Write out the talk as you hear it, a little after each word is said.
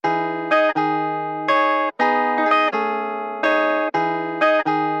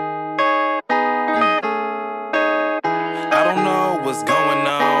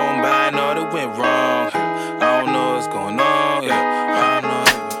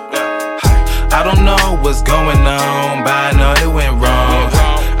I don't know what's going on, but I know they went wrong.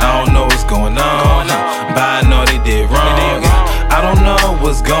 I don't know what's going on, but I know they did wrong. I don't know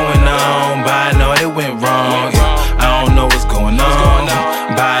what's going on, but I know they went wrong. I don't know what's going on,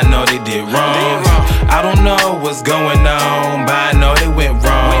 but I know they did wrong. I don't know what's going on, but I know they went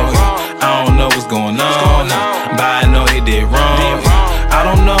wrong. I don't know what's going on, but I know they did wrong. I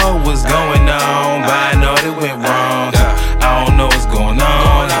don't know what's going on, but I know they went wrong. I don't know what's going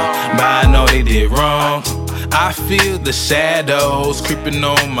on, but I know they did wrong. I feel the shadows creeping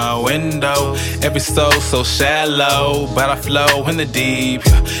on my window. Every soul so shallow, but I flow in the deep.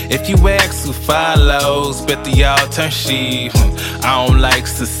 If you ask who follows, bet the y'all turn sheep. I don't like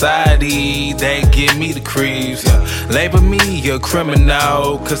society, they give me the creeps. Label me a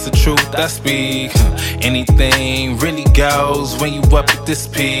criminal, cause the truth I speak. Anything really goes when you up at this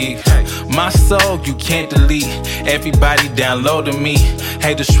peak. My soul you can't delete, everybody downloading me.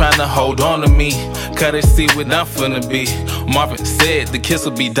 Haters trying to hold on to me, cause they see what I'm finna be. Marvin said the kids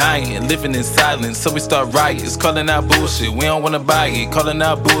will be dying, living in silence, so we start riots, calling out bullshit. We don't wanna buy it, calling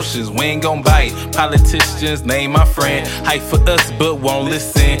out bullshit. We ain't gon' buy it. Politicians name my friend, hype for us but won't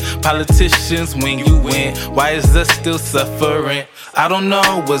listen. Politicians when you win, why is us still suffering? I don't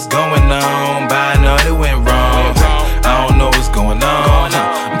know what's going on, but I know they went wrong. I don't know what's going on,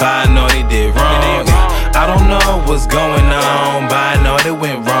 but I know they did wrong. I don't know what's going on, but I know they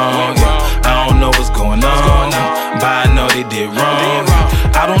went wrong. I don't know what's going on, but I know they did wrong.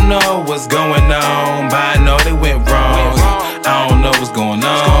 I don't know what's going on, but I know they went wrong. I don't know what's going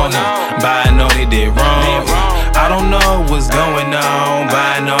on, but I know they did wrong. I don't know what's going on, but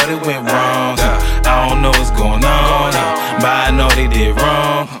I know they went wrong.